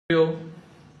প্রিয়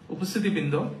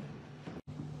উপস্থিতিবৃন্দ,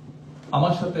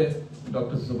 আমার সাথে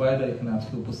ডক্টর জুবাইদা এখানে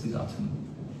আজকে উপস্থিত আছেন।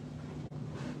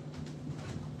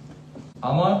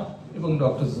 আমার এবং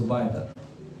ডক্টর জুবাইদা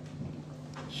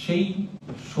সেই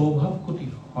সৌভাগ্যটি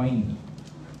হয়নি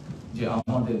যে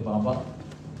আমাদের বাবা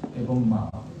এবং মা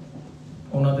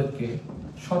ওনাদেরকে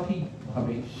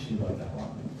সঠিকভাবে সেবা দেওয়া।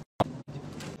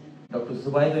 ডক্টর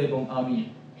জুবাইদা এবং আমি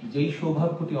যেই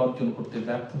সৌভাগ্যটি অর্জন করতে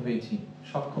ব্যর্থ হয়েছি,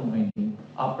 সক্ষম হয়নি,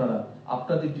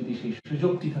 আপনাদের যদি সেই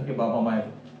সুযোগটি থাকে বাবা মায়ের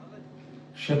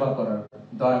সেবা করার,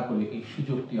 দয়া করে এই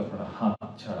সুযোগটি আপনারা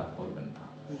হাতছাড়া করবেন না।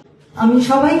 আমি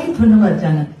সবাইকে ধন্যবাদ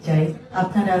জানাতে চাই।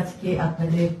 আপনারা আজকে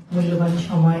আপনাদের মূল্যবান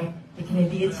সময় এখানে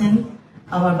দিয়েছেন,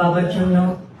 আমার বাবার জন্য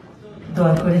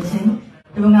দোয়া করেছেন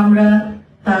এবং আমরা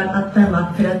তার আত্মার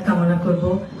মাগফিরাত কামনা করব।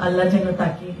 আল্লাহ যেন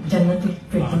তাকে জান্নাতুল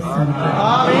ফেরদৌস দান করেন।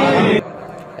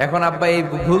 এখন আব্বা এই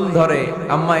ভুল ধরে,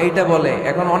 আম্মা এইটা বলে,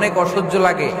 এখন অনেক অসহ্য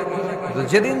লাগে।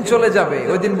 যেদিন চলে যাবে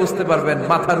ওই দিন বুঝতে পারবেন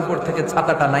মাথার উপর থেকে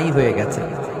ছাতাটা নাই হয়ে গেছে,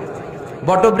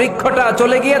 বটবৃক্ষটা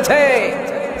চলে গিয়েছে,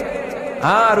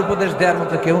 আর উপদেশ দেওয়ার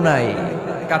মতো কেউ নাই,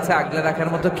 কাছে আগলে রাখার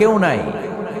মতো কেউ নাই।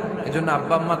 এজন্য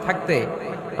আব্বা আম্মা থাকতে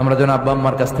আমরা যেন আব্বা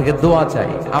আম্মার কাছ থেকে দোয়া চাই।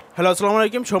 হ্যালো, আসসালামু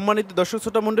আলাইকুম সম্মানিত দর্শক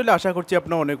শ্রোতা মণ্ডলী, আশা করছি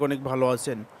আপনারা অনেক অনেক ভালো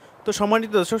আছেন। তো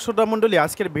সম্মানিত দর্শক শ্রোতা মণ্ডলী,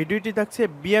 আজকের ভিডিওটি থাকছে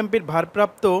বিএনপির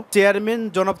ভারপ্রাপ্ত চেয়ারম্যান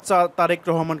জনাব তারেক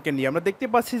রহমানকে নিয়ে। আমরা দেখতে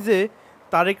পাচ্ছি যে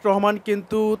তারেক রহমান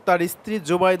কিন্তু তার স্ত্রী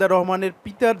জুবাইদা রহমানের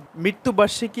পিতার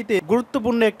মৃত্যুবার্ষিকীতে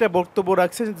গুরুত্বপূর্ণ একটা বক্তব্য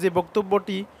রাখছেন, যে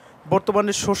বক্তব্যটি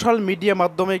বর্তমানে সোশ্যাল মিডিয়া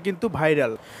মাধ্যমে কিন্তু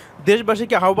ভাইরাল।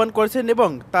 দেশবাসীকে আহ্বান করেছেন এবং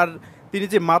তিনি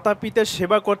যে মাতা পিতার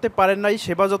সেবা করতে পারেন নাই,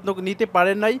 সেবা যত্ন নিতে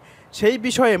পারেন নাই, সেই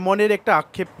বিষয়ে মনের একটা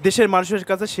আক্ষেপ দেশের মানুষের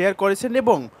কাছে শেয়ার করেছেন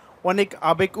এবং অনেক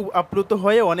আবেগ আপ্লুত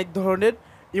হয়ে অনেক ধরনের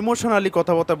ইমোশনালি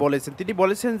কথাবার্তা বলেছেন। তিনি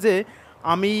বলেছেন যে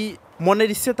আমি মনের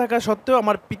ইচ্ছে থাকা সত্ত্বেও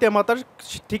আমার পিতা মাতার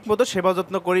ঠিকমতো সেবা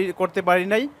যত্ন করতে পারি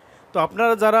নাই। তো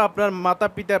আপনারা যারা আপনার মাতা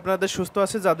পিতা আপনাদের সুস্থ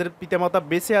আছে, যাদের পিতা মাতা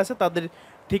বেঁচে আছে, তাদের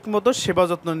ঠিকমতো সেবা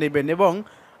যত্ন নেবেন। এবং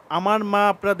আমার মা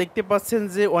আপনারা দেখতে পাচ্ছেন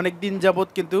যে অনেক দিন যাবৎ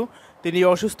কিন্তু তিনি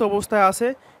অসুস্থ অবস্থায় আছে,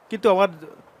 কিন্তু আমার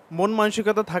মন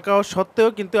মানসিকতা থাকা সত্ত্বেও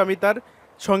কিন্তু আমি তার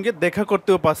সঙ্গে দেখা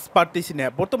করতেও পারতেছি না।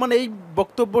 বর্তমানে এই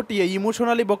বক্তব্যটি, এই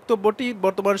ইমোশনালি বক্তব্যটি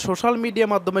বর্তমানে সোশ্যাল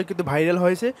মিডিয়ার মাধ্যমে কিন্তু ভাইরাল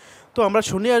হয়েছে। তো আমরা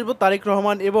শুনে আসবো তারেক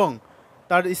রহমান এবং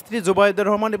তার স্ত্রী জুবাইদা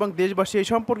রহমান এবং দেশবাসী এই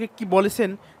সম্পর্কে কি বলেছেন,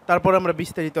 তারপর আমরা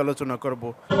বিস্তারিত আলোচনা করব।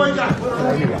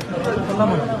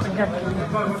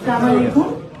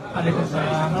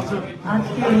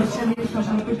 আজকে অনুষ্ঠানের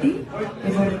সভাপতি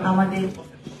এবং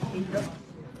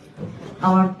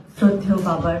আমার শ্রদ্ধেয়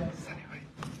বাবার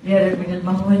রিয়ার এডমিরাল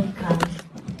মাহমুদ খান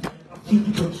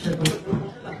স্মৃতি পরিষদের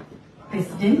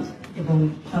প্রেসিডেন্ট এবং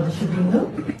সদস্যবৃন্দ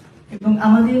এবং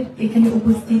আমাদের এখানে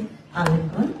উপস্থিত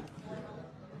আলেমগণ,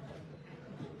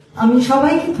 আমি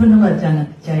সবাইকে ধন্যবাদ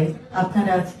জানাতে চাই।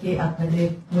 আপনারা আজকে আপনাদের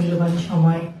মূল্যবান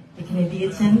সময় এখানে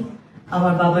দিয়েছেন,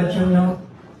 আমার বাবার জন্য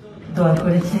দোয়া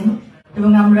করেছেন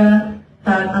এবং আমরা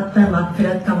তার আত্মার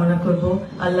মাগফিরাত কামনা করব।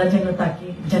 আল্লাহ যেন তাকে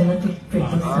জান্নাতুল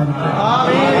ফেরদৌস দান করেন।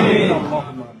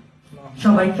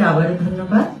 সবাইকে আবারও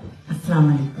ধন্যবাদ। আসসালামু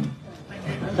আলাইকুম।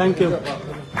 Thank you.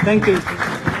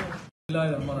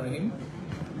 বিসমিল্লাহির রহমানির রহিম।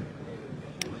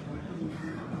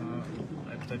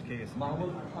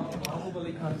 মাহমুদ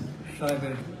আলী খান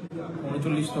সাহেবের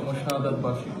 39তম শাহাদাত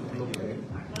বার্ষিকী উপলক্ষে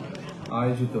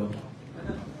আয়োজিত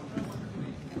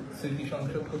স্মৃতি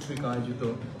সংসদ কর্তৃক আয়োজিত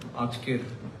আজকের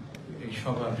এই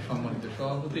সভার সম্মানিত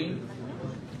সভাপতি,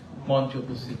 মঞ্চে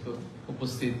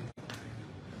উপস্থিত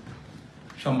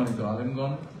সম্মানিত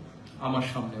আলেমগণ, আমার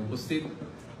সামনে উপস্থিত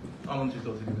আমন্ত্রিত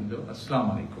অতিথিবৃন্দ, আসসালামু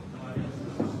আলাইকুম।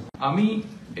 আমি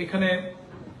এখানে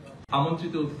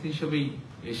আমন্ত্রিত অতিথি হিসেবেই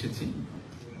এসেছি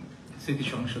স্মৃতি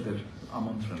সংসদের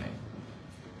আমন্ত্রণে।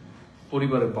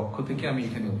 পরিবারের পক্ষ থেকে আমি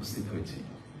এখানে উপস্থিত হয়েছি।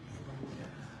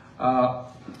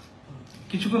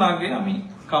 কিছুক্ষণ আগে আমি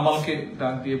কামালকে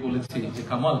ডাক দিয়ে বলেছি যে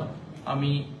কামাল,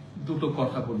 আমি দুটো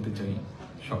কথা বলতে চাই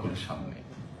সকলের সামনে।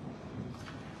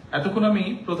 এতক্ষণ আমি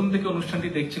প্রথম থেকে অনুষ্ঠানটি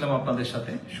দেখছিলাম, আপনাদের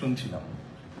সাথে শুনছিলাম।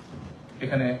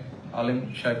 এখানে আলেম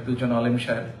সাহেব, দুজন আলেম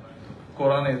সাহেব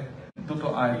কোরআনের দুটো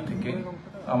আয়াত থেকে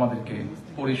আমাদেরকে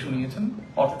পড়ে শুনিয়েছেন,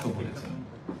 অর্থ বলেছেন।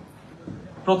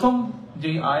 প্রথম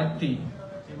যে আয়াতটি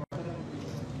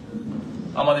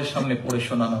আমাদের সামনে পড়ে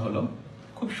শোনানো হলো,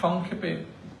 খুব সংক্ষেপে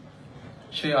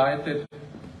সেই আয়াতের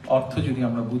অর্থ যদি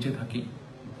আমরা বুঝে থাকি,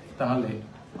 তাহলে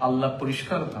আল্লাহ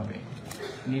পরিষ্কারভাবে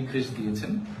নির্দেশ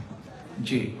দিয়েছেন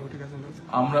যে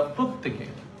আমরা প্রত্যেকে,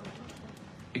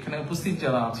 এখানে উপস্থিত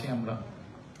যারা আছি, আমরা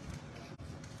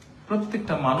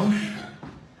প্রত্যেকটা মানুষ,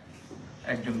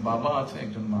 একজন বাবা আছে,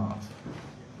 একজন মা আছে।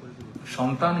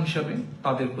 সন্তান হিসাবে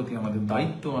তাদের প্রতি আমাদের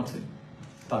দায়িত্ব আছে,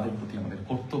 তাদের প্রতি আমাদের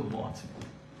কর্তব্য আছে।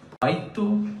 দায়িত্ব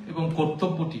এবং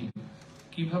কর্তব্যটি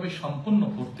কিভাবে সম্পন্ন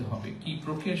করতে হবে, কি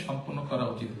প্রক্রিয়া সম্পন্ন করা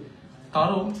উচিত,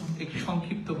 তারও একটু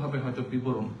সংক্ষিপ্তভাবে হয়তো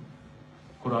বিবরণ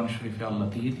কোরআন শরীফে আল্লাহ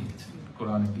দিয়ে দিয়েছেন,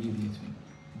 কোরআনে দিয়ে দিয়েছেন,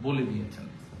 বলে দিয়েছেন।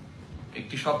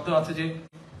 একটি শব্দ আছে যে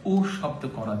ও শব্দ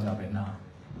করা যাবে না।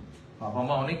 বাবা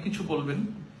মা অনেক কিছু বলবেন,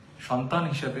 সন্তান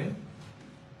হিসেবে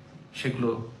সেগুলো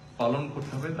পালন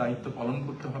করতে হবে, দায়িত্ব পালন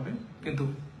করতে হবে, কিন্তু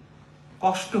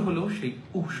কষ্ট হলেও সেই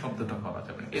উহ শব্দটা করা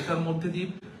যাবে না। এটার মধ্যে দিয়ে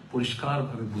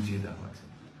পরিষ্কারভাবে বুঝিয়ে দেওয়া হয়েছে।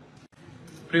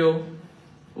 প্রিয়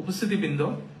উপস্থিতিবৃন্দ,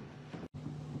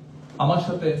 আমার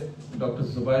সাথে ডক্টর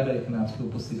জুবাইদা এখানে আজকে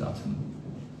উপস্থিত আছেন।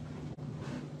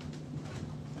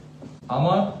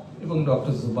 আমার এবং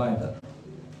ডক্টর জুবাইদার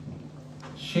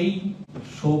সেই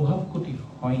সৌভাগ্যটি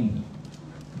হয়নি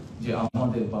যে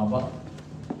আমাদের বাবা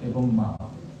এবং মা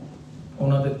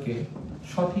ওনাদেরকে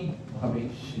সঠিকভাবে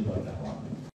সেবা দেওয়া।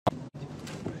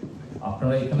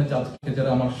 আপনারা এখানে আজকে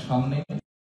যারা আমার সামনে,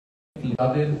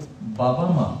 তাদের বাবা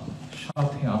মা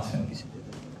সাথে আছেন,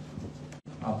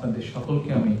 আপনাদের সকলকে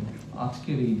আমি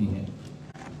আজকের এই দিনে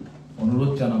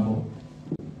অনুরোধ জানাবো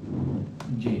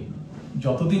যে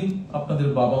যতদিন আপনাদের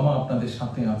বাবা মা আপনাদের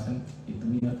সাথে আছেন, এই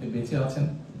দুনিয়াতে বেঁচে আছেন,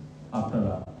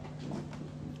 আপনারা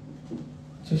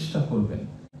চেষ্টা করবেন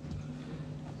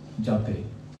যাতে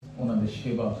ওনাদের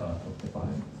সেবা তারা করতে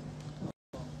পারেন।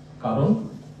 কারণ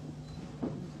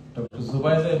ডক্টর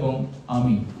জুবাইদা এবং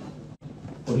আমি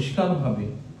পরিষ্কারভাবে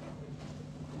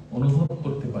অনুভব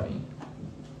করতে পারি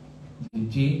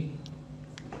যে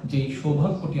যে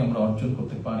সৌভাগ্যটি আমরা অর্জন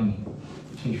করতে পারিনি,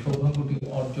 সেই সৌভাগ্যটি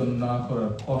অর্জন না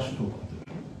করার কষ্ট কত।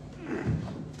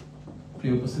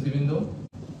 প্রিয় উপস্থিতিবৃন্দ,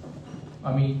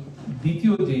 আমি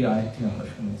দ্বিতীয় যে আয়াতটি আমরা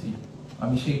শুনেছি,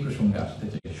 আমি সেই প্রসঙ্গে আসতে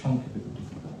চাই সংক্ষেপে দুটি।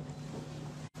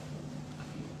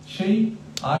 সেই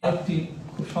আয়াতটি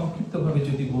খুব সংক্ষিপ্তভাবে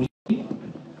যদি বলি,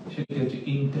 সেটি হচ্ছে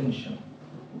ইন্টেনশন।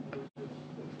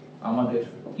 আমাদের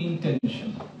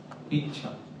ইন্টেনশন, ইচ্ছা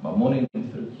বা মনের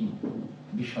ভিতরে কি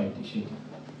বিষয়টি, সেটি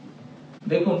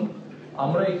দেখুন।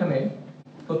 আমরা এখানে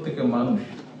প্রত্যেকে মানুষ,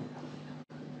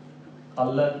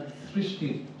 আল্লাহর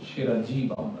সৃষ্টির সেরা জীব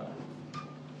আমরা।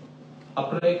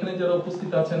 আপনারা এখানে যারা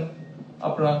উপস্থিত আছেন,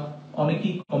 আপনারা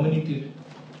অনেকেই কমিউনিটির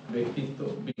ব্যক্তিত্ব,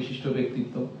 বিশিষ্ট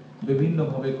ব্যক্তিত্ব, বিভিন্ন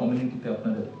ভাবে কমিউনিটিতে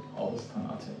আপনাদের অবস্থান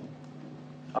আছে।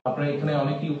 আপনারা এখানে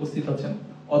অনেকেই উপস্থিত আছেন,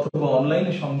 অথবা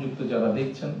অনলাইনে সংযুক্ত যারা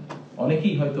দেখছেন,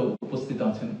 অনেকেই হয়তো উপস্থিত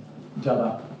আছেন যারা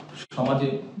সমাজে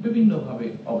বিভিন্ন ভাবে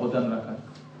অবদান রাখার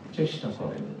চেষ্টা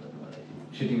করেন।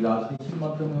 সেটি রাজনীতির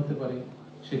মাধ্যমে হতে পারে,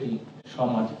 সেটি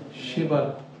সমাজ সেবার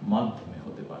মাধ্যমে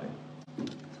হতে পারে।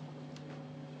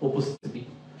 উপস্থিতি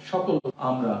সকল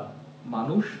আমরা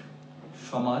মানুষ,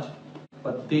 সমাজ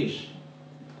বা দেশ,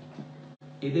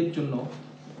 এদের জন্য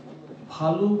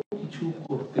ভালো কিছু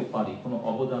করতে পারি, কোনো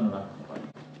অবদান রাখতে পারি।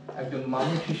 একজন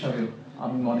মানুষ হিসাবে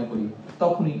আমি মনে করি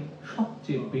তখনই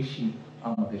সবচেয়ে বেশি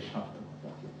আমাদের সার্থকতা।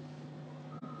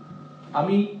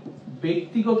 আমি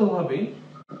ব্যক্তিগতভাবে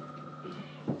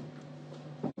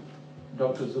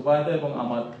ডক্টর জুবাইদা এবং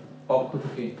আমার পক্ষ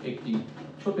থেকে একটি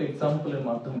ছোট এক্সাম্পলের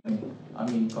মাধ্যমে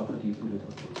আমি কথাটি তুলে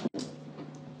ধরতে চাই।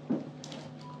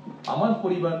 আমার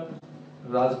পরিবার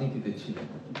রাজনীতিতে ছিলেন।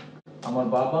 আমার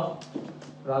বাবা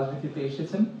রাজনীতিতে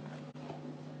এসেছেন,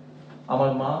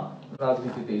 আমার মা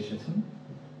রাজনীতিতে এসেছেন।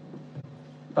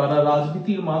 তারা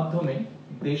রাজনীতির মাধ্যমে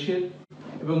দেশের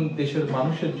এবং দেশের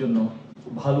মানুষের জন্য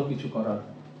ভালো কিছু করার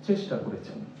চেষ্টা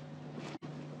করেছেন।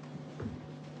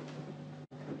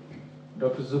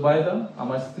 ডক্টর জুবাইদা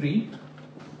আমার স্ত্রী,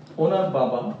 ওনার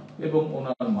বাবা এবং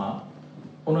ওনার মা,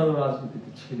 ওনারা রাজনীতিতে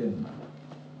ছিলেন না।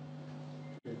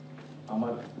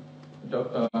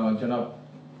 আমার জনাব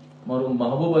মরহুম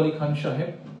মাহবুব আলী খান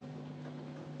সাহেব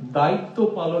দায়িত্ব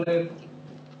পালনের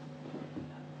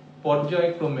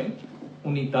পর্যায়ক্রমে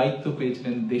উনি দায়িত্ব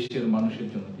পেয়েছিলেন দেশের মানুষের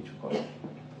জন্য কিছু করার।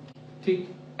 ঠিক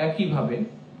একইভাবে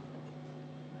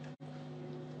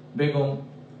বেগম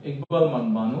ইকবাল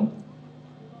বানু,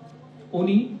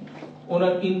 উনি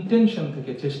ওনার ইন্টেনশন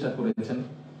থেকে চেষ্টা করেছেন,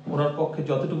 ওনার পক্ষে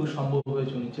যতটুকু সম্ভব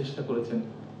হয়েছে উনি চেষ্টা করেছেন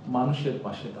মানুষের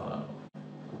পাশে দাঁড়ানো।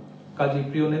 কাজী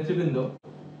প্রিয় নেতৃবৃন্দ,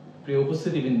 প্রিয়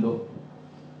উপস্থিতিবৃন্দ,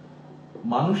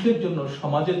 মানুষের জন্য,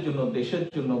 সমাজের জন্য, দেশের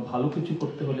জন্য ভালো কিছু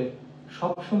করতে হলে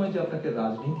সবসময় যে আপনাকে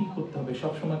রাজনীতি করতে হবে,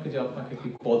 সবসময় যে আপনাকে একটি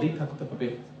পদেই থাকতে হবে,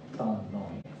 তা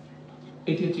নয়।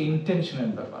 এটি হচ্ছে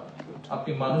ইন্টেনশনের ব্যাপার।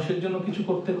 আপনি মানুষের জন্য কিছু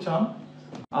করতে চান,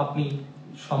 আপনি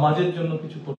সমাজের জন্য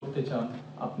কিছু করতে চান,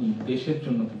 আপনি দেশের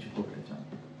জন্য কিছু করতে চান,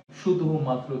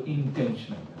 শুধুমাত্র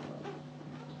ইন্টেনশনের ব্যাপার।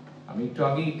 আমি একটু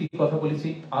আগে একটি কথা বলেছি,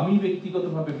 আমি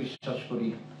ব্যক্তিগতভাবে বিশ্বাস করি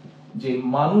যে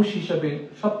মানুষ হিসাবে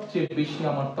সবচেয়ে বেশি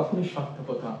আমার তখনই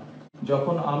সার্থকতা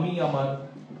যখন আমি আমার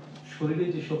শরীরে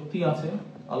যে শক্তি আছে,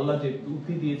 আল্লাহ যে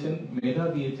বুদ্ধি দিয়েছেন, মেধা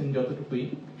দিয়েছেন, যতটুকুই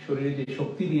শরীরে যে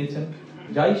শক্তি দিয়েছেন,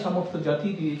 যাই সামর্থ্য জাতি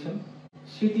দিয়েছেন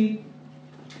সেটি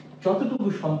যতটুকু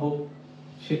সম্ভব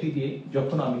সেটি দিয়ে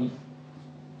যখন আমি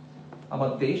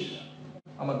আমার দেশ,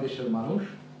 আমার দেশের মানুষ,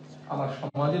 আমার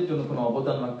সমাজের জন্য কোনো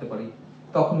অবদান রাখতে পারি,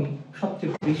 তখনই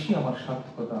সবচেয়ে বেশি আমার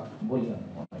সার্থকতা বলে আমি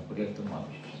মনে করি একজন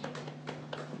মানুষ।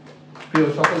 প্রিয়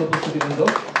সকল উপস্থিতিবৃন্দ,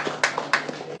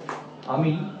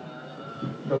 আমি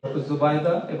ডক্টর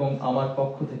জুবাইদা এবং আমার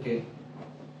পক্ষ থেকে,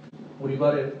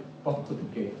 পরিবারের পক্ষ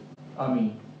থেকে আমি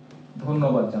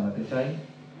ধন্যবাদ জানাতে চাই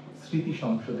স্মৃতি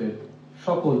সংসদের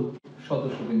সকল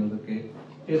সদস্যবৃন্দকে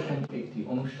এরকম একটি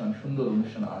অনুষ্ঠান, সুন্দর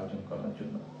অনুষ্ঠান আয়োজন করার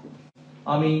জন্য।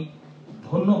 আমি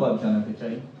ধন্যবাদ জানাতে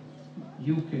চাই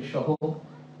ইউকে সহ,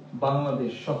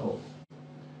 বাংলাদেশ সহ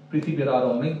পৃথিবীর আরো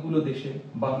অনেকগুলো দেশে,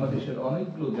 বাংলাদেশের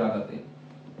অনেকগুলো জায়গাতে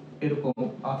এরকম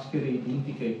আজকের এই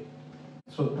দিনটিকে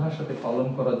শ্রদ্ধার সাথে পালন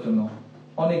করার জন্য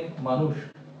অনেক মানুষ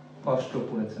কষ্ট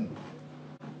করেছেন,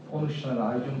 অনুষ্ঠানের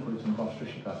আয়োজন করেছেন কষ্ট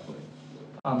স্বীকার করে।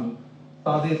 আমি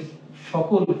তাদের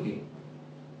সকলকে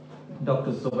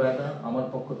ডক্টর জুবাইদা আমার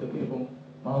পক্ষ থেকে এবং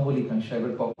মাহবুব আলী খান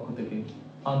সাহেবের পক্ষ থেকে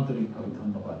আন্তরিকভাবে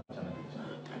ধন্যবাদ জানাতে চাই।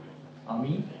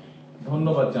 আমি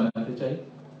ধন্যবাদ জানাতে চাই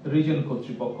রিজন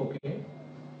কর্তৃপক্ষকে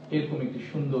এরকম একটি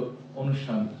সুন্দর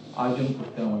অনুষ্ঠান আয়োজন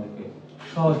করতে আমাদেরকে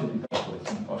সহযোগিতা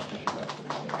করেছেন, কষ্ট স্বীকার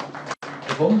করেছেন,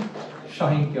 এবং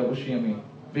শাহিনকে অবশ্যই আমি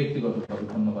ব্যক্তিগতভাবে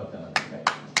ধন্যবাদ জানাতে চাই।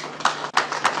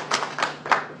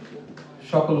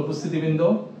 সকল উপস্থিতিবৃন্দ,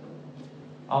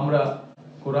 আমরা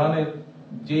কোরআনের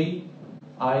যেই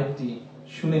আয়াতটি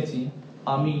শুনেছি,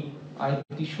 আমি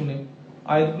আয়াতটি শুনে,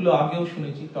 আয়াতগুলো আগেও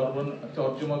শুনেছি,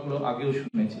 তর্জমাগুলো আগেও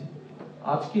শুনেছি,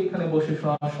 আজকে এখানে বসে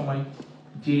শোনার সময়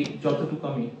যে যতটুকু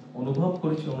আমি অনুভব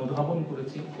করেছি, অনুধাবন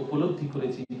করেছি, উপলব্ধি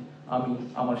করেছি, আমি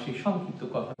আমার সেই সংক্ষিপ্ত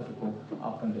কথাটুকু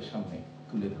আপনাদের সামনে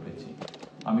তুলে ধরেছি।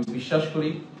 আমি বিশ্বাস করি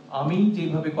আমি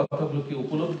যেভাবে কথাগুলোকে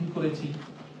উপলব্ধি করেছি,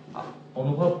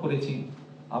 অনুভব করেছি,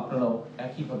 আপনারাও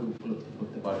একইভাবে উপলব্ধি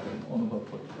করতে পারবেন, অনুভব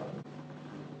করতে পারবেন।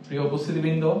 প্রিয়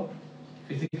উপস্থিতিবৃন্দ,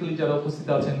 ফিজিক্যালি যারা উপস্থিত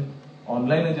আছেন,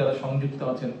 অনলাইনে যারা সংযুক্ত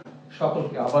আছেন,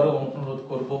 সকলকে আবারও অনুরোধ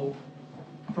করব,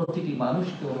 প্রতিটি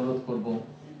মানুষকে অনুরোধ করব,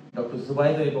 ডক্টর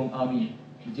জুবাইদা এবং আমি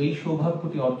যেই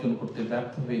সৌভাগ্যটি অর্জন করতে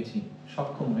ব্যর্থ হয়েছি,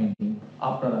 সক্ষম হয়নি,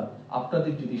 আপনারা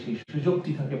আপনাদের যদি সেই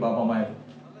সুযোগটি থাকে বাবা মায়ের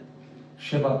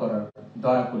সেবা করার,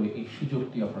 দয়া করে এই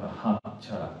সুযোগটি আপনারা হাত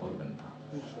ছাড়া করবেন না।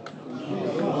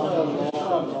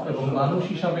 এবং মানুষ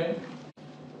হিসাবে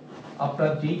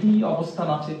আপনার যেই অবস্থান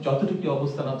আছে, যতটুকু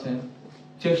অবস্থান আছে,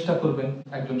 চেষ্টা করবেন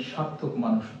একজন সার্থক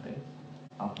মানুষ হতে।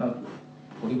 আপনার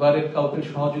পরিবারের কাউকে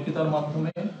সহযোগিতার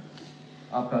মাধ্যমে,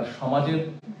 আপনার সমাজের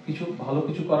কিছু ভালো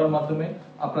কিছু করার মাধ্যমে,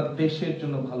 আপনার দেশের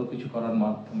জন্য ভালো কিছু করার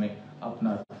মাধ্যমে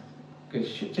আপনার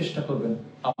চেষ্টা করবেন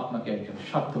আপনাকে একজন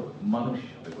সার্থক মানুষ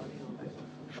হিসেবে গড়ে তুলতে।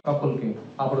 সকলকে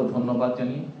আবারও ধন্যবাদ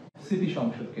জানিয়ে, স্মৃতি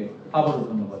সংসদকে আবারও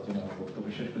ধন্যবাদ জানিয়ে আমার বক্তব্য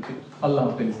শেষ করছি। আল্লাহ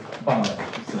হাফেজ। বাংলাদেশ।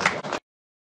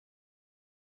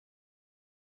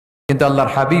 কিন্তু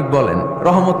আল্লাহর হাবিব বলেন,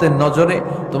 রহমতের নজরে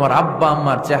তোমার আব্বা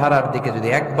আম্মার চেহারার দিকে যদি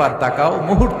একবার তাকাও,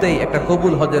 মুহূর্তেই একটা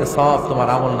কবুল হজের সওয়াব তোমার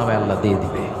আমল নামে আল্লাহ দিয়ে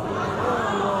দিবে।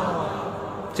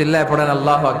 চিল্লায় পড়েন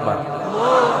আল্লাহু আকবার।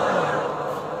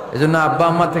 এজন্য আব্বা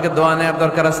আম্মা থেকে দোয়া নেওয়ার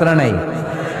দরকার আছে না নাই?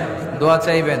 দোয়া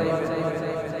চাইবেন,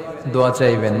 দোয়া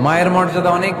চাইবেন। মায়ের মর্যাদা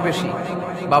অনেক বেশি,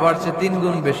 বাবার চেয়ে 3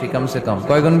 গুণ বেশি, কমসে কম।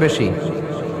 কয় গুণ বেশি?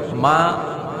 মা,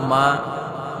 মা,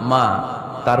 মা,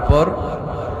 তারপর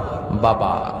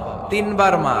বাবা। 3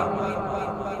 বার মা।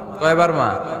 কয়বার মা?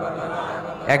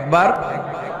 একবার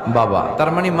বাবা। তার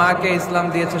মানে মাকে ইসলাম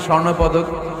দিয়েছে স্বর্ণ পদক,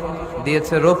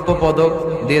 দিয়েছে রৌপ্য পদক,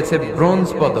 দিয়েছে ব্রোঞ্জ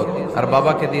পদক, আর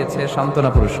বাবাকে দিয়েছে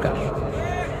সান্ত্বনা পুরস্কার।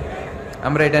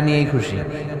 আমরা এটা নিয়েই খুশি,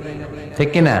 ঠিক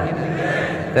কিনা?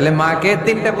 তাহলে মাকে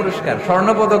 3টা পুরস্কার, স্বর্ণ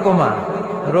পদক মা,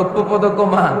 রৌপ্য পদক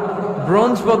মা,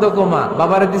 ব্রোঞ্জ পদক মা,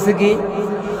 বাবারে দিছে কি?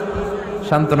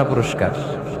 সান্ত্বনা পুরস্কার।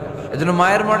 এজন্য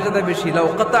মায়ের মর্যাদা বেশি। লাউ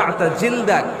কাতা'তা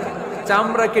জিলদাক,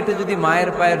 চামড়া কেটে যদি মায়ের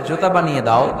পায়ের জুতা বানিয়ে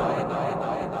দাও।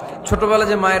 ছোটবেলা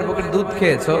যে মায়ের বুকের দুধ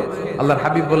খেয়েছো, আল্লাহর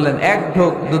হাবিব বললেন 1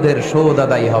 ঢোক দুধের শোধ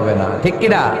আদায় হবে না, ঠিক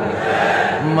কিনা?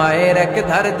 মায়ের এক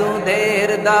ধার দুধের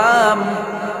দাম,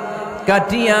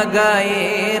 কাটিয়া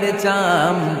গায়ের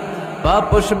চাম,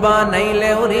 পাপস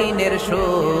বানাইলে ঋণের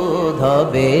শোধ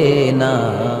হবে না।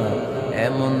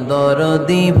 এমন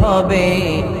দরদি ভাবে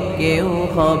কেউ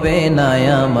হবে না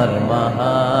আমার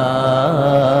মাহা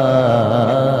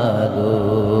গো।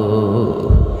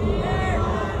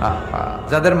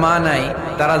 যাদের মা নাই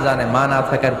তারা জানে মা না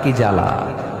থাকার কি জ্বালা,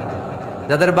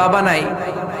 যাদের বাবা নাই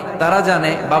তারা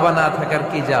জানে বাবা না থাকার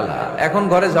কি জ্বালা। এখন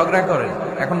ঘরে ঝগড়া করে,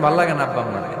 এখন ভাল লাগে না আব্বা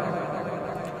আম্মাকে,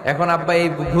 এখন আব্বা এই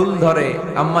ভুল ধরে,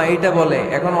 আম্মা এইটা বলে,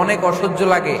 এখন অনেক অসহ্য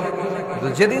লাগে।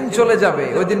 যেদিন চলে যাবে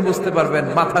ওই দিন বুঝতে পারবেন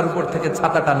মাথার উপর থেকে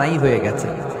ছাতাটা নাই হয়ে গেছে।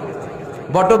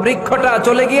 বটবৃক্ষটা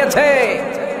চলে গিয়েছে,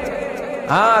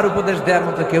 আর উপদেশ দেওয়ার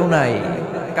মতো কেউ নাই,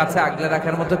 কাছে আগলে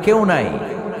রাখার মতো কেউ নাই।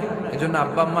 এজন্য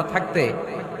আব্বা আম্মা থাকতে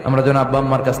আমরা যেন আব্বা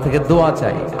আম্মার কাছ থেকে দোয়া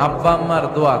চাই। আব্বা আম্মার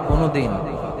দোয়া কোনোদিন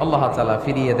আল্লাহ তাআলা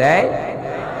ফিরিয়ে দেয়,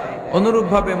 অনুরূপ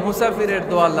ভাবে মুসাফিরের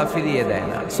দোয়া আল্লাহ ফিরিয়ে দেয়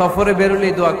না। সফরে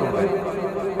বেরোলেই দোয়া করবেন,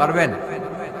 পারবেন?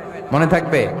 মনে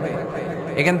থাকবে?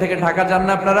 এখান থেকে ঢাকা যান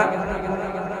না আপনারা,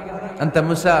 আনতা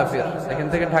মুসাফির, এখান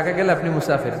থেকে ঢাকা গেলে আপনি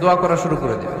মুসাফির, দোয়া করা শুরু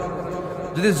করে দেবেন।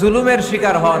 যদি জুলুমের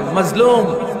শিকার হন, মাজলুম,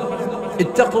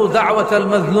 ইত্তাকু দাওয়াতাল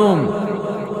মাজলুম,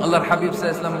 আল্লাহর হাবিব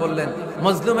সাল্লাল্লাহু আলাইহি ওয়াসাল্লাম বললেন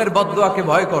মাজলুমের বদদোয়াকে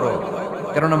ভয় করো,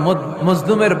 কারণ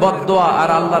মাজলুমের বদদোয়া আর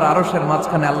আল্লাহর আরশের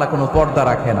মাঝখানে আল্লাহ কোনো পর্দা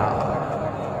রাখে না।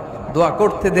 দোয়া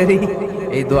করতে দেরি,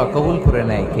 এই দোয়া কবুল করে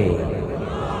নেয় কে?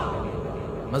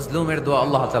 মাজলুমের দোয়া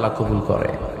আল্লাহ তাআলা কবুল করে।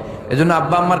 এজন্য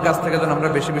আব্বা আম্মার কাছ থেকে যেন আমরা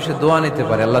বেশি বেশি দোয়া নিতে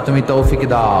পারি। আল্লাহ তুমি তৌফিক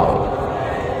দাও।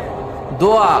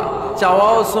 দোয়া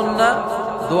চাওয়াও সুন্নাহ,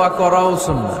 দোয়া করাও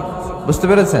সুন্নাহ। বুঝতে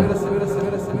পেরেছেন?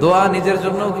 দোয়া নিজের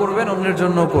জন্যও করবেন, অন্যের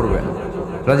জন্যও করবেন।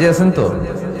 রাজি আছেন তো?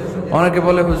 অনেকে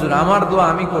বলে হুজুর আমার দোয়া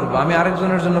আমি করব, আমি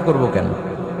আরেকজনের জন্য করব কেন?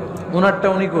 ওনারটা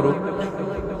উনি করুক,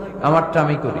 আমারটা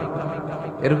আমি করি,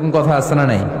 এরকম কথা আছে না?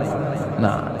 নাই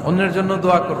না, অন্যের জন্য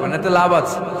দোয়া করবেন, এতে লাভ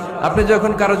আছে। আপনি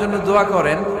যখন কারোর জন্য দোয়া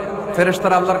করেন,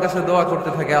 ফেরেশতারা আল্লাহর কাছে দোয়া করতে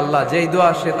থাকে, আল্লাহ যেই দোয়া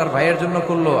সে তার ভাইয়ের জন্য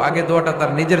করলো, আগে দোয়াটা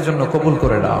তার নিজের জন্য কবুল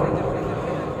করে দাও।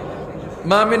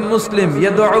 মা মিন মুসলিম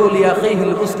ইয়াদউ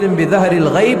লিআখিহিল মুসলিম বিযাহরিল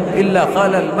গায়ব ইল্লা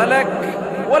ক্বালাল মালাক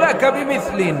ওয়ালাকা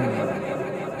বিমিসলিন।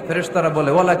 ফেরেশতারা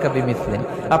বলে ওয়ালাকা বিমিসলিন,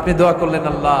 আপনি দোয়া করলেন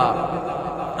আল্লাহ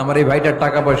আমার এই ভাইটার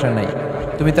টাকা পয়সা নাই,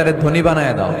 তুমি তারে ধনী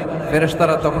বানায় দাও।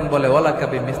 ফেরেশতারা তখন বলে ওয়ালাকা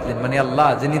বিমিসলিন, মানে আল্লাহ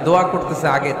যিনি দোয়া করতেছে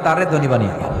আগে তারে ধনী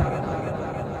বানিয়ে দাও।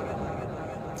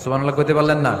 সুবহানাল্লাহ কইতে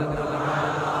পারলেন না?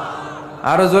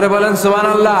 আরো জোরে বলেন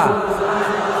সুবহানাল্লাহ।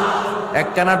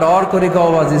 একখানা ডর করি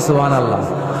কওবাজি সুবহানাল্লাহ।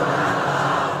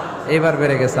 এবার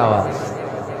বেড়ে গেছে আওয়াজ।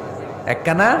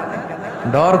 একখানা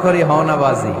ডর করি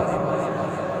হওনাবাজি,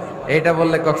 এইটা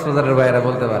বললে কক্সবাজারের ভাইয়েরা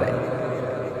বলতে পারে।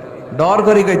 ডর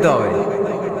করি কইতে হবে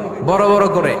বড় বড়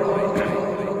করে।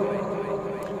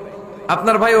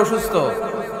 আপনার ভাই অসুস্থ,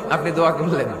 আপনি দোয়া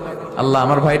করলেন আল্লাহ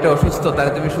আমার ভাইটা অসুস্থ,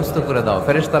 তারে তুমি সুস্থ করে দাও।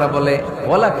 ফেরেশতারা বলে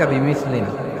ওয়ালাকা বিমিসলিন,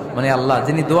 মানে আল্লাহ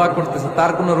যিনি দোয়া করতেছে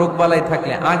তার কোনো রোগ বালাই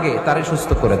থাকলে আগে তারে সুস্থ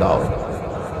করে দাও।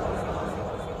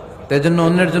 তো এজন্য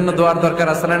অন্যের জন্য দোয়ার দরকার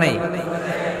আছে না নাই?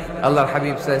 আল্লাহর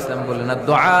হাবিব সাল্লাল্লাহু আলাইহি ওয়াসাল্লাম বললেন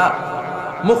দোয়া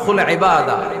মুখুল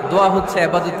ইবাদা, দোয়া হচ্ছে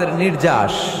ইবাদতের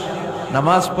নির্যাস।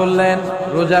 নামাজ পড়লেন,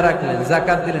 রোজা রাখলেন,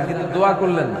 যাকাত দিলেন, কিন্তু দোয়া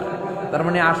করলেন না, তার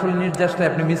মানে আসল নির্যাসটা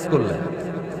আপনি মিস করলেন,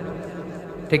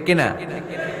 ঠিক কি না?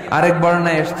 আরেক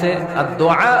বর্ণনায় এসেছে আর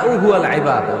দোয়া হুয়াল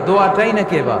ইবাদা, দোয়াটাই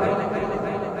নাকি ইবাদত।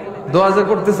 দোয়া যে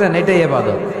করতেছেন এটাই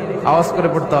ইবাদত। আওয়াজ করে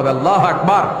পড়তে হবে আল্লাহু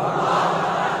আকবার।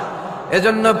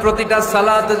 এজন্য প্রতিটা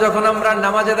সালাতে যখন আমরা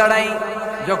নামাজে দাঁড়াই,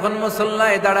 যখন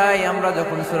মুসল্লায় দাঁড়াই, আমরা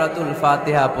যখন সূরাতুল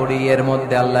ফাতিহা পড়ি, এর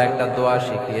মধ্যে আল্লাহ একটা দোয়া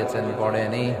শিখিয়েছেন,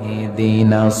 পড়েন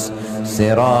ইহদিনাস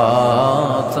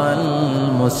সিরাতাল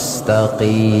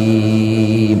মুস্তাকিম।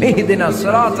 ইহদিনাস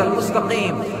সিরাতাল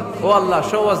মুস্তাকিম, ও আল্লাহ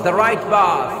show us the right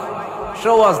path,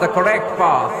 show us the correct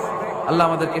path। আল্লাহ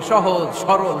আমাদেরকে সহজ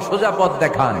সরল সোজা পথ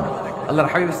দেখান। আল্লাহর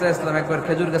হাবিব সাল্লাল্লাহু আলাইহি ওয়াসাল্লাম একবার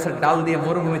খেজুর গাছের ডাল দিয়ে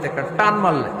মরুভূমিতে একটা টান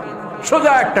মারলেন,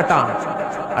 সোজা একটা টান,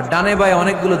 আর ডানে বায়ে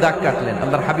অনেকগুলো দাগ কাটলেন।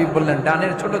 আল্লাহর হাবিব বললেন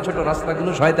ডানের ছোট ছোট রাস্তাগুলো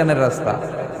শয়তানের রাস্তা,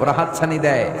 ওরা হাতছানি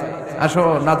দেয়। আসো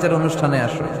নাচের অনুষ্ঠানে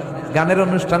আসো, গানের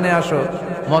অনুষ্ঠানে আসো,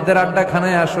 মদের আড্ডা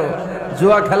খানায় আসো,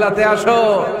 জুয়া খেলাতে আসো,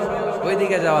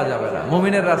 ওইদিকে যাওয়া যাবে না।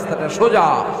 মুমিনের রাস্তাটা সোজা,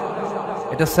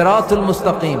 এটা সিরাতুল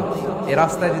মুস্তাকিম। এই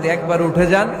রাস্তায় যদি একবার উঠে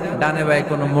যান, ডানে বায়ে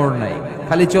কোনো মোড় নাই,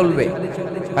 খালি চলবে,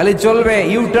 খালি চলবে,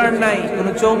 ইউটার্ন নাই,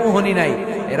 কোনো চৌমুহনী নাই।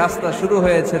 এই রাস্তা শুরু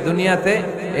হয়েছে দুনিয়াতে,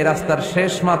 এই রাস্তার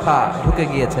শেষ মাথা ঢুকে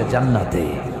গিয়েছে জান্নাতে।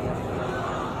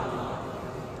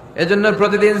 এজন্য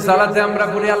প্রতিদিন সালাতে আমরা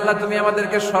বলি আল্লাহ তুমি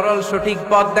আমাদেরকে সরল সঠিক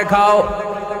পথ দেখাও।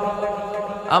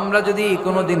 আমরা যদি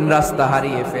কোনোদিন রাস্তা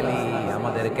হারিয়ে ফেলি,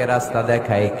 আমাদেরকে রাস্তা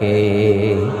দেখায় কে?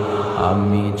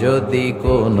 আমি যদি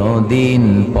কোনোদিন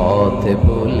পথ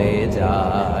ভুলে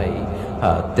যাই,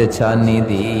 হাতে ছানি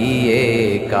দিয়ে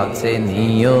কাছে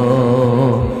নিও,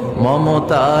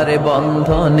 মমতার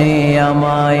বন্ধনে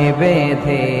আমায়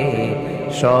বেঁধে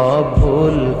সব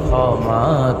ভুল ক্ষমা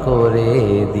করে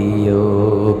দিও।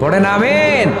 পড়েন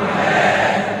আমিন।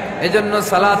 এজন্য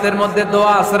সালাতের মধ্যে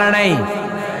দোয়া আসরা নাই।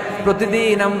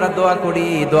 প্রতিদিন আমরা দোয়া করি,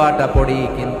 দোয়াটা পড়ি,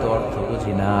 কিন্তু অর্থ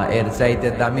বুঝি না। এর চাইতে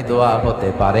দামি দোয়া হতে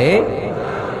পারে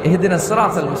ইহদিনাস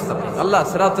সিরাতাল মুস্তাকিম, আল্লাহ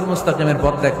সিরাতুল মুস্তাকিমের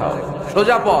পথ দেখাও,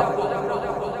 সোজা পথ।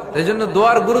 এই জন্য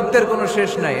দোয়ার গুরুত্বের কোনো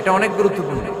শেষ নাই, এটা অনেক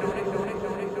গুরুত্বপূর্ণ।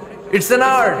 It's an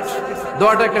art.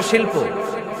 দোয়াটা একটা শিল্প।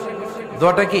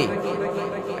 দোয়াটা কি?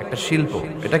 একটা শিল্প।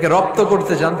 এটাকে রপ্ত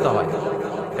করতে জানতে হয়,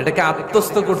 এটাকে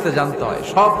আত্মস্থ করতে জানতে হয়।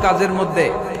 সব কাজের মধ্যে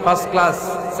first class,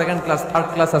 second class, third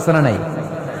class আছে না নাই?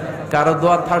 কারো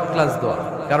দোয়া থার্ড ক্লাস দোয়া,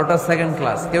 কারোটা সেকেন্ড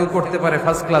ক্লাস, কেউ করতে পারে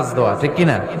ফার্স্ট ক্লাস দোয়া, ঠিক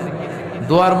কিনা?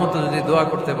 দোয়ার মতো যদি দোয়া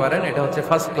করতে পারেন, এটা হচ্ছে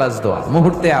ফার্স্ট ক্লাস দোয়া,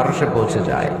 মুহূর্তে আরশে পৌঁছে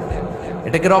যায়।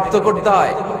 এটাকে রপ্ত করতে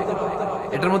হয়,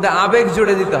 এটার মধ্যে আবেগ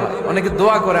জুড়ে দিতে হয়। অনেকে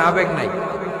দোয়া করে আবেগ নাই,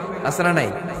 আছে না নাই?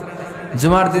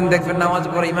 জুমার দিন দেখবেন নামাজ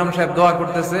পড়ে ইমাম সাহেব দোয়া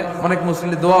করতেছে, অনেক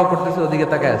মুসল্লি দোয়া করতেছে, ওদিকে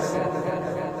তাকায় আছে,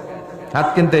 হাত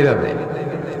কিনতে এইভাবে,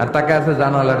 আর তাকায় আছে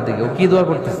জানালার দিকে, ও কি দোয়া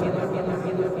করতেছে?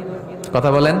 কথা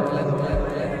বলেন,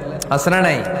 আছে না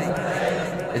নাই?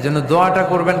 এই জন্য দোয়াটা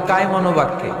করবেন কায়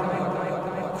মনোবাক্যে,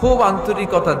 খুব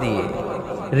আন্তরিকতা দিয়ে,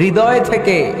 হৃদয়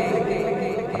থেকে।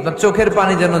 আপনার চোখের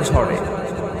পানি যেন ঝরে।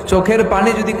 চোখের পানি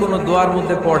যদি কোনো দোয়ার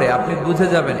মধ্যে পড়ে, আপনি বুঝে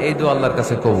যাবেন এই দোয়া আল্লাহর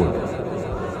কাছে কবুল।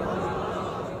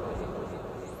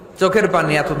 চোখের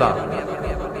পানি এত দাম।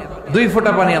 দুই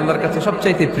ফোঁটা পানি আল্লাহর কাছে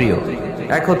সবচাইতে প্রিয়।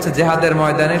 এক হচ্ছে জেহাদের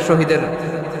ময়দানে শহীদের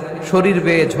শরীর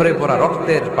বেয়ে ঝরে পড়া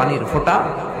রক্তের পানির ফোঁটা,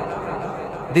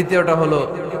 দ্বিতীয়টা হলো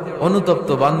অনুতপ্ত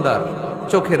বান্দার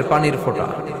চোখের পানির ফোঁটা।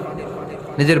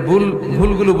 নিজের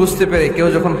ভুলগুলো বুঝতে পেরে কেউ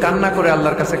যখন কান্না করে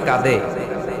আল্লাহর কাছে কাঁদে,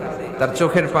 তার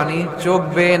চোখের পানি চোখ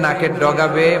বেয়ে নাকের ডগা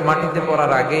বেয়ে মাটিতে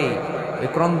পড়ার আগেই ওই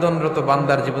ক্রন্দনরত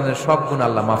বান্দার জীবনের সব গুণ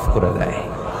আল্লাহ মাফ করে দেয়।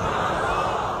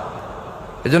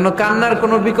 এজন্য কান্নার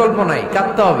কোনো বিকল্প নাই,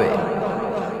 কাঁদতে হবে,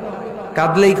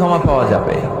 কাঁদলেই ক্ষমা পাওয়া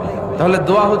যাবে। তাহলে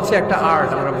দোয়া হচ্ছে একটা আর্ট,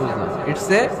 আমরা বুঝলাম। ইটস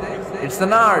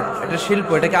অ্যান আর্ট, এটা শিল্প,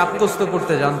 এটাকে আত্মস্থ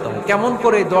করতে জানতে হবে। কেমন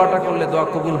করে এই দোয়াটা করলে দোয়া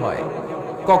কবুল হয়,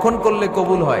 কখন করলে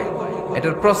কবুল হয়,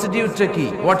 এটার প্রসিডিউরটা কি,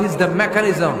 what is the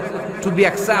mechanism two be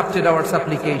accepted hour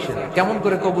সাপ্লিকেশন, কেমন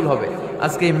করে কবুল হবে,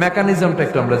 আজকে এই মেকানিজমটা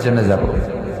একটু আমরা জেনে যাব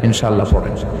ইনশাআল্লাহ।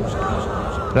 পড়েন,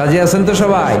 রাজি আছেন তো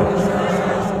সবাই?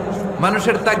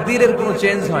 মানুষের তাকদীরের কোনো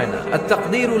চেঞ্জ হয় না। আর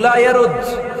তাকদীরু লা ইয়ারুদ,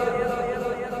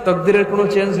 তাকদীরের কোনো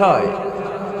চেঞ্জ হয়?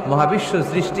 মহাবিশ্ব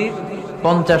সৃষ্টির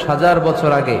 50,000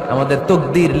 বছর আগে আমাদের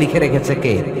তাকদীর লিখে রেখেছে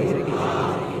কে?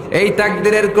 এই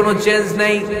তাকদীরের কোনো চেঞ্জ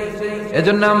নাই।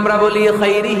 এজন্য আমরা বলি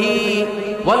খাইরিহি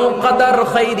ওয়াল কদর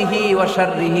খাইরিহি ওয়া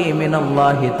শাররিহি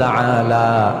মিনাল্লাহি তাআলা।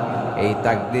 এই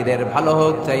তাকদীরের ভালো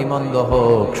হোক চাই মন্দ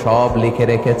হোক, সব লিখে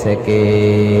রেখেছে কে?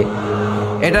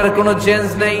 এটার কোনো চেঞ্জ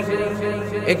নাই,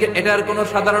 এটার কোনো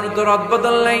সাধারণত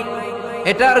রদবদল নাই,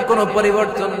 এটার কোনো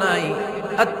পরিবর্তন নাই।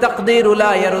 আত-তাকদীরু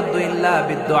লা ইয়ারুদ্দু ইল্লা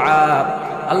বিদ-দুআ।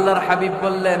 আল্লাহর হাবিব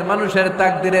বললেন, মানুষের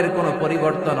তাকদীরের কোনো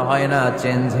পরিবর্তন হয় না,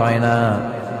 চেঞ্জ হয় না।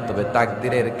 তবে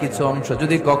তাকদীরের কিছু অংশ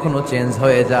যদি কখনো চেঞ্জ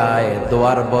হয়ে যায়,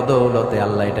 দোয়ার বদৌলতে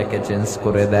আল্লাহ এটাকে চেঞ্জ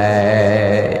করে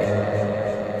দেয়।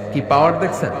 কি পাওয়ার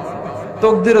দেখছেন?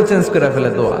 তাকদীরও চেঞ্জ করে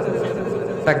ফেলে দোয়া,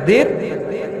 তাকদীর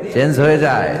চেঞ্জ হয়ে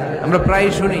যায়। আমরা প্রায়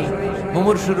শুনি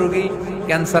মুমূর্ষু রোগী,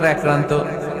 ক্যান্সারে আক্রান্ত,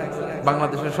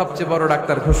 বাংলাদেশের সবচেয়ে বড়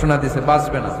ডাক্তার ঘোষণা দিছে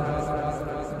বাঁচবে না,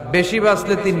 বেশি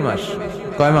বাঁচলে 3 মাস।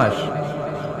 কয় মাস?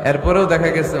 এরপরেও দেখা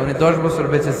গেছে উনি 10 বছর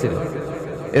বেঁচে ছিল।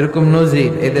 এরকম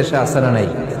নজির এই দেশে আছে না নাই?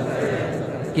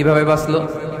 কিভাবে বাঁচলো?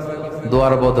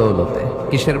 দোয়ার বদৌলতে।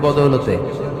 কিসের বদৌলতে?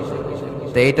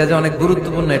 তো এইটা যে অনেক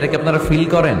গুরুত্বপূর্ণ, এটাকে আপনারা ফিল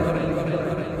করেন,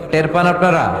 টের পান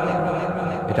আপনারা?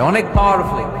 এটা অনেক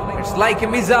powerful. It's like a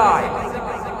missile.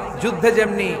 যুদ্ধে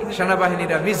যেমনি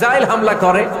সেনাবাহিনীরা মিসাইল হামলা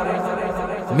করে,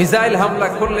 মিসাইল হামলা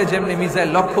করলে যেমনি মিসাইল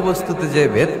লক্ষ্যবস্তুতে যে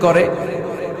ভেদ করে,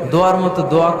 দোয়ার মতো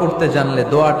দোয়া করতে জানলে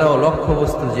দোয়াটাও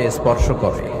লক্ষ্যবস্তু যে স্পর্শ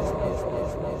করে।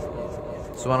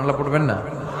 সুবহানাল্লাহ পড়বেন না?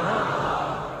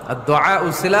 আর-দুআউ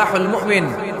সিলাহুল মুমিন,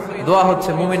 দোয়া হচ্ছে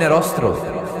মুমিনের অস্ত্র।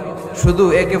 শুধু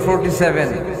AK-47,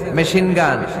 machine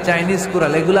gun, Chinese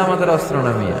Corel এগুলো আমাদের অস্ত্র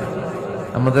না মিয়া।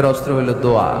 আমাদের অস্ত্র হলো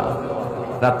দোয়া।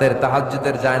 রাতের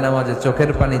তাহাজ্জুদের জায়নামাজে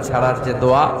চোখের পানি ছাড়ার যে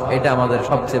দোয়া, এটা আমাদের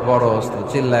সবচেয়ে বড় অস্ত্র।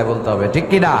 চিল্লায় বলতে হবে, ঠিক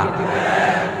কি না?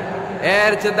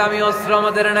 এর চেয়ে দামি অস্ত্র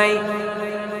আমাদের নাই।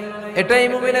 এটাই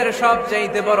মুমিনের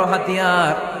সবচাইতে বড়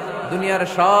হাতিয়ার। দুনিয়ার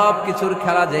সব কিছুর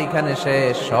খেলা যেইখানে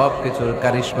শেষ, সব কিছুর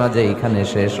কারিশমা যেইখানে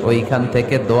শেষ, ওইখান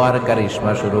থেকে দোয়ার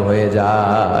কারিশমা শুরু হয়ে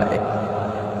যায়।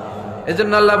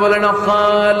 এজন্য আল্লাহ বলেন,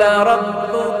 ক্বালা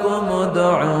রাব্বুকুম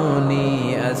উদউনি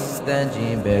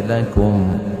আস্তাজিব লাকুম।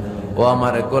 ও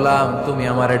আমার গোলাম, তুমি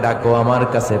আমারে ডাকো, আমার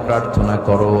কাছে প্রার্থনা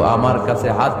করো, আমার কাছে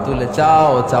হাত তুলে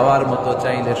চাও, চাওয়ার মতো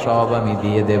চাইলে সব আমি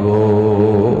দিয়ে দেব।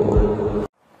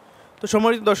 তো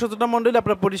সম্মানিত দর্শক মণ্ডলী,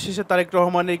 আপনারা পরিশেষে তারেক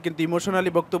রহমানের কিন্তু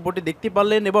ইমোশনালি বক্তব্যটি দেখতে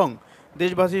পারলেন এবং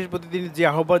দেশবাসীর প্রতি তিনি যে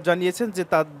আহ্বান জানিয়েছেন যে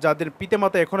যাদের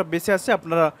পিতামাতা এখনও বেঁচে আছে,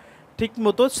 আপনারা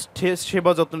ঠিকমতো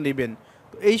সেবা যত্ন নেবেন।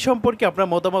 তো এই সম্পর্কে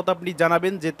আপনার মতামত আপনি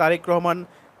জানাবেন যে তারেক রহমান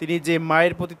তিনি যে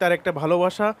মায়ের প্রতি তার একটা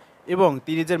ভালোবাসা এবং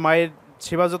তিনি যে মায়ের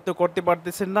সেবা যত্ন করতে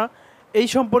পারতেছেন না, এই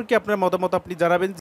সম্পর্কে আপনার মতামত আপনি জানাবেন।